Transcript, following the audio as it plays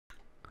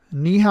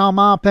Ni hao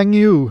ma peng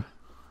yu.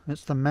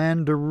 That's the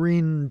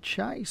Mandarin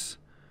chase.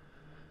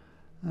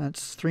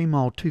 That's 3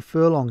 mile, 2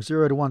 furlongs,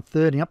 0 to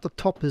 130. Up the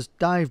top is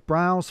Dave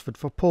Brailsford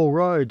for Paul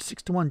Rhodes.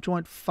 6 to 1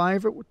 joint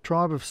favourite with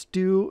Tribe of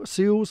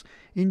Seals,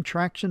 In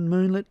Traction,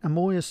 Moonlit,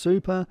 Amoya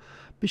Super,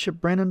 Bishop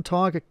Brennan,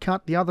 Tiger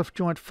Cut. The other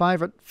joint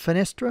favourite,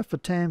 Fenestra for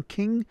Tam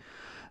King.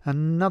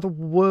 Another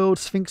World,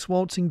 Sphinx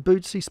Waltzing,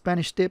 Bootsy,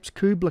 Spanish Steps,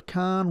 Kubla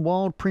Khan,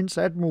 Wild Prince,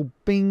 Admiral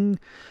Bing,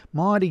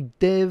 Mighty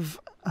Dev,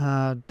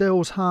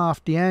 Dell's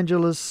Half,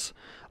 DeAngelis,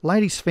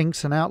 Lady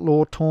Sphinx and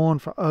Outlaw Torn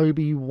for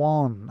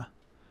Obi-Wan.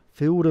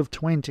 Field of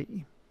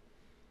 20.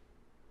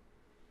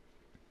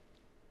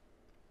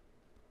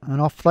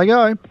 And off they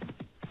go.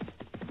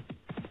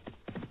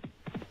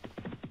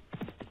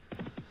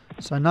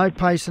 So no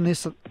pace in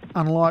this,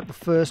 unlike the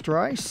first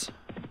race.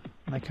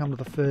 They come to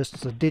the first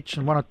as a ditch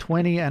and 1 of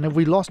 20. And have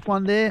we lost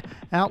one there?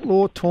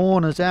 Outlaw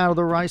Torn is out of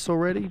the race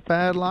already.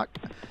 Bad luck.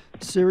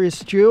 Serious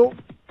duel.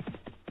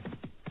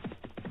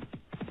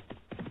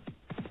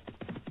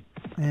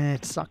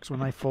 It sucks when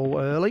they fall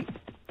early.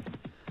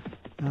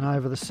 And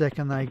over the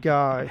second they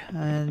go.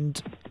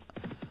 And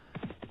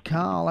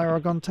Carl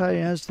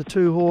Aragonte has the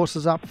 2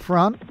 horses up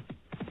front.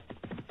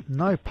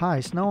 No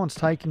pace. No one's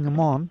taking them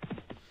on.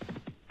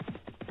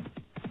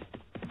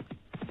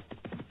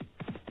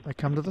 They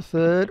come to the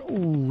third.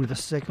 Ooh, the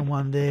second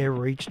one there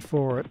reached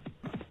for it.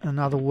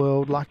 Another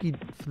World. Lucky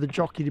for the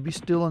jockey to be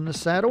still in the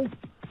saddle.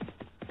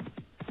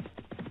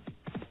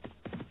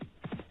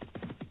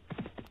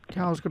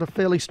 Carl's got a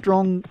fairly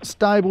strong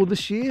stable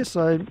this year,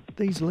 so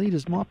these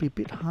leaders might be a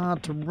bit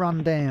hard to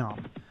run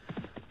down.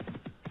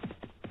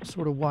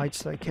 Sort of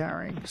weights they're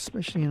carrying,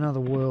 especially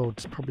Another World.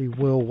 It's probably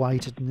well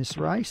weighted in this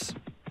race.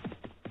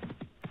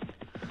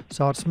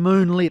 So it's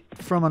Moonlit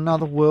from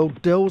Another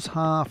World. Dell's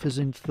Half is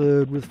in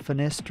third with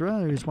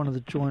Fenestra, who's one of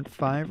the joint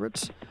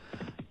favourites,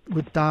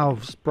 with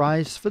Dale's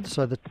Brailsford.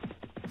 So the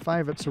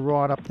favourites are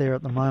right up there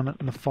at the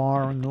moment in the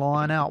firing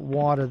line. Out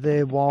wider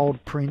there,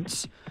 Wild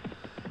Prince.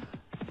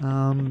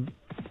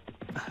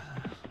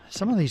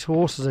 Some of these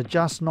horses are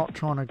just not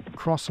trying to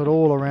cross it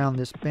all around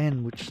this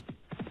bend, which,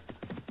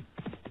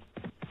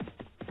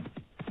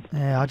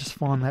 yeah, I just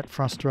find that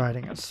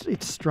frustrating.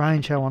 It's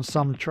strange how on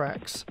some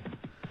tracks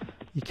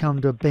you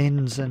come to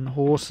bends and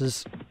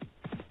horses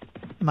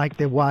make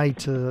their way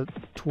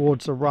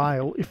towards a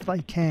rail if they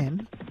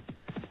can,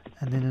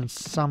 and then in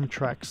some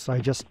tracks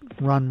they just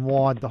run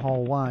wide the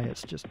whole way.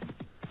 It's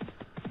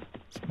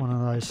one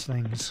of those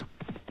things.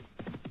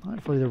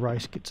 Hopefully the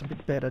race gets a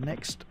bit better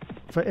next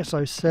for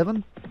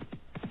SO7.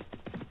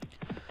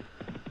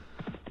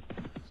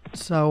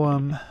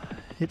 So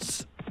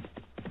it's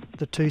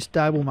the 2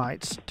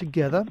 stablemates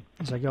together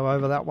as they go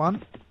over that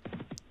one.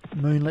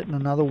 Moonlit and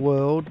Another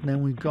World. And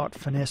then we've got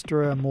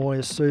Fenestra,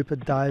 Amoya Super,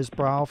 Dave's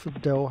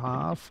Brailsford, Dell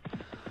Half.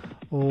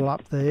 All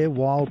up there.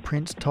 Wild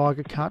Prince,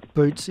 Tiger Cut,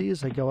 Bootsy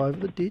as they go over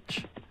the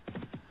ditch.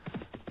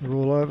 They're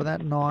all over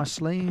that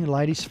nicely.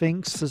 Lady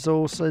Sphinx is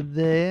also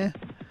there.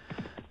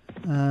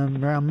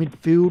 Around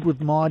midfield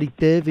with Mighty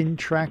Dev, In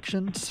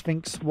Traction,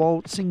 Sphinx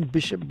Waltzing,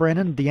 Bishop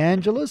Brennan,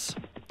 DeAngelis.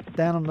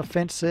 Down on the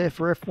fence there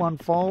for F1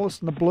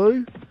 Follis in the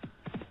blue.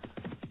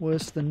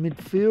 Worse than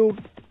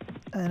midfield.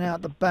 And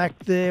out the back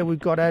there we've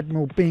got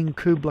Admiral Bing,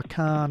 Kubla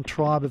Khan,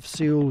 Tribe of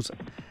Seals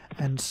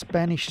and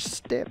Spanish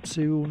Steps,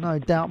 who will no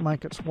doubt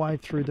make its way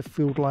through the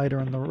field later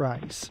in the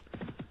race.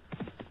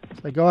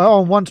 So they go,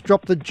 oh, and once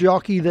dropped the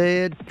jockey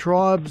there.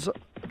 Tribe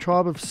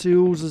of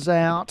Seals is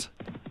out.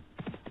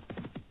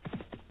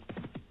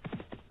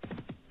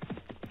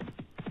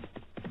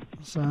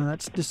 So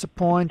that's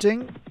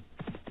disappointing.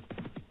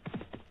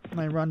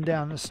 They run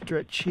down the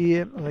stretch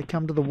here. They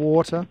come to the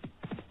water.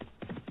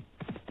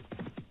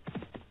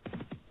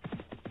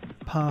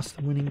 Past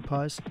the winning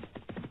post.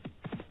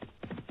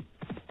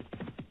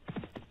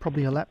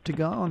 Probably a lap to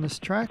go on this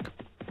track.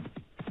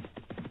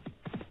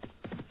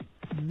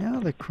 Now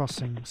they're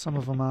crossing. Some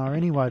of them are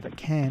anyway that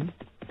can.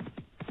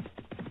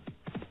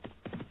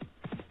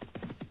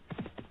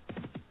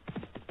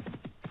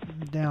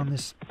 Down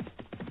this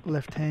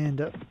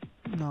left-hander.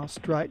 Now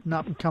straighten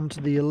up and come to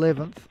the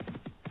 11th.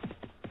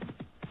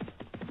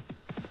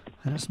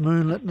 And it's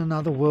Moonlit and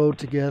Another World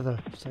together.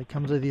 So they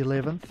come to the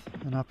 11th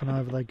and up and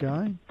over they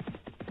go.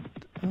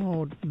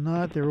 Oh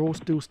no, they're all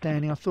still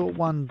standing. I thought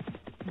one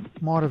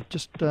might have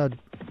just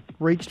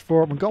reached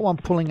for it. We've got one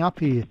pulling up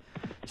here.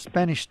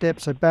 Spanish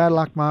Steps, so bad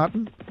luck,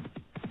 Martin.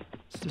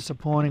 It's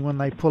disappointing when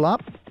they pull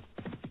up.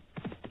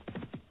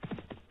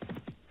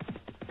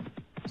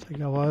 So they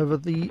go over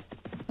the...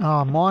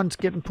 Oh, mine's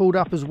getting pulled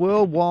up as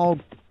well.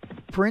 Wild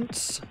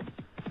Prince.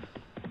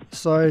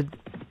 So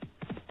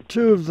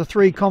 2 of the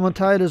 3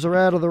 commentators are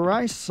out of the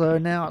race, so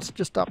now it's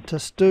just up to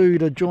Stu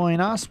to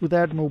join us with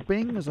Admiral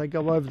Bing as they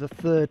go over the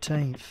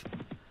 13th.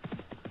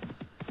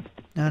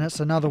 And it's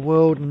Another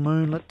World and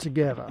Moonlit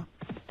together.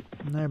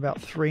 And they're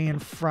about 3 in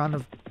front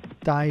of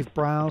Dave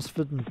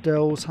Brailsford and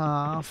Dell's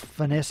Half,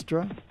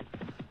 Fenestra.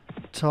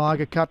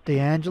 Tiger Cut,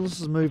 DeAngelis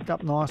has moved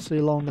up nicely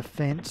along the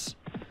fence.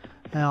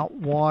 Out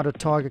wider,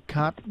 Tiger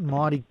Cut,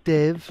 Mighty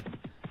Dev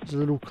is a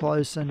little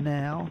closer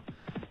now.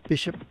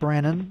 Bishop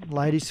Brennan,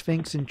 Lady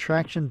Sphinx in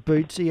traction,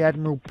 Bootsy,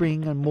 Admiral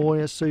Bing and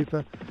Moya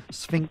Super,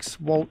 Sphinx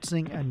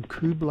Waltzing and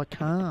Kubla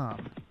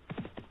Khan.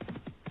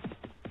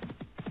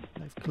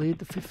 They've cleared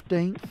the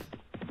 15th.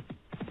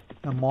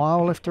 A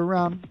mile left to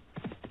run.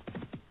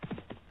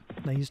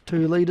 These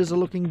 2 leaders are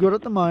looking good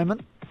at the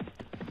moment.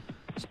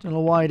 Still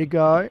a way to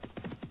go.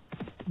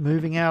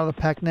 Moving out of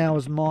the pack now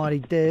is Mighty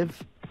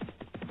Dev.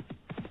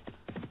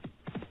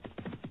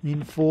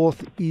 In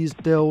 4th is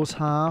Dell's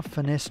Half,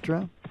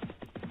 Finestra.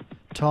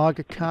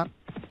 Tiger Cut.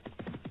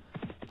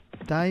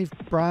 Dave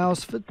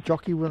Brailsford,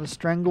 jockey with a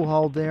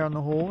stranglehold there on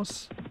the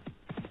horse.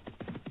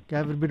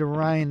 Gave it a bit of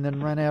rein,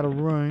 then ran out of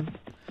room.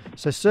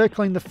 So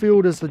circling the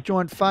field is the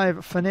joint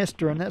favourite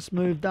Finestra, and that's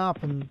moved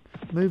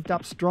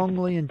up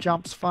strongly and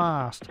jumps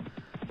fast.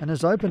 And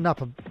has opened up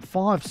a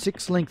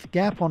 5-6 length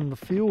gap on the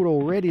field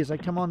already as they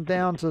come on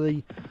down to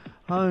the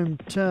home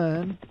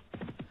turn.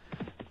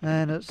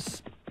 And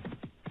it's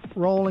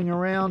rolling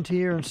around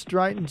here and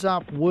straightens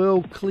up,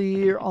 well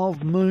clear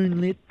of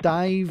Moonlit.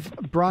 Dave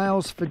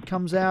Brailsford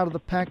comes out of the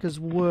pack as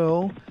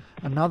well.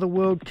 Another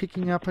World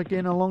kicking up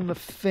again along the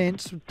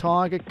fence with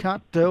Tiger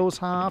Cut, Dell's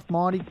Half,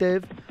 Mighty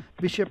Dev,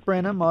 Bishop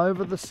Brenham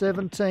over the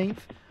 17th.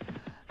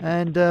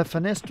 And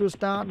Finestra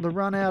starting to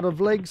run out of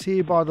legs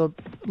here by the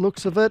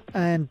looks of it.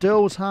 And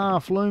Dell's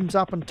Half looms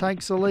up and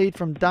takes the lead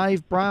from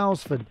Dave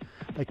Brailsford.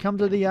 They come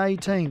to the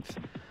 18th.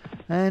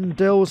 And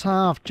Dell's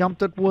Half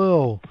jumped it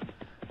well.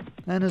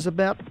 And is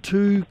about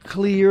 2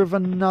 clear of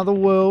Another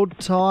World,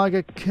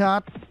 Tiger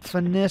Cut,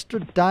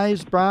 Finestra,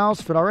 Dave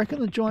Brailsford. I reckon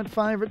the joint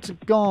favourites are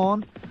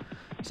gone.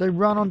 So they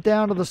run on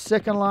down to the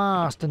second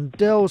last. And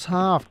Dell's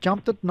Half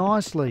jumped it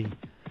nicely.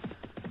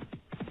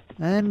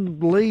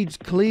 And leads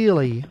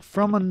clearly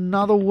from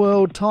Another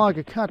World,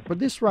 Tiger Cut. But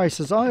this race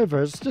is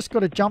over. It's just got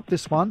to jump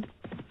this one.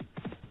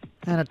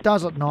 And it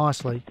does it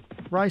nicely.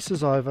 Race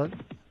is over.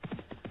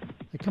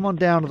 They come on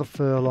down to the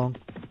furlong.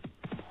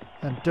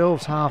 And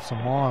Dell's Half's a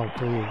mile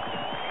clear.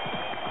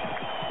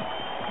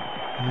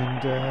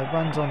 And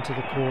runs onto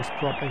the course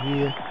proper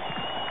here.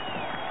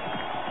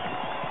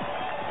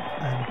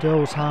 And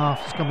Dell's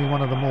Half is going to be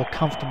one of the more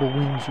comfortable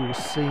wins you will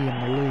see in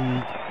the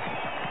league.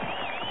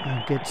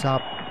 And gets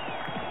up.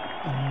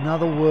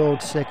 Another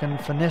World second.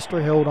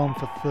 Finestra held on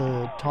for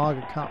 3rd.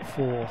 Tiger Cut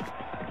 4th.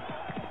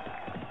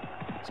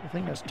 So I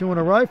think that's 2 in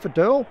a row for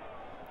Dell.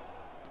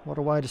 What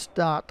a way to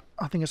start.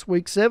 I think it's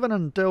week 7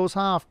 and Dell's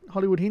Half.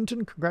 Hollywood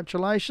Hinton,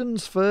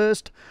 congratulations.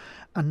 1st,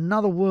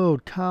 Another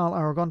World. Carl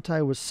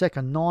Aragante was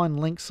 2nd, 9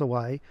 lengths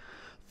away.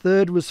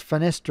 3rd was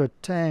Finestra,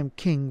 Tam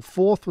King.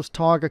 4th was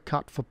Tiger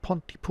Cut for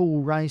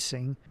Pontypool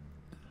Racing.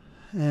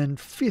 And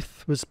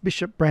 5th was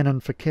Bishop Brennan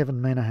for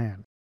Kevin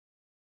Menahan.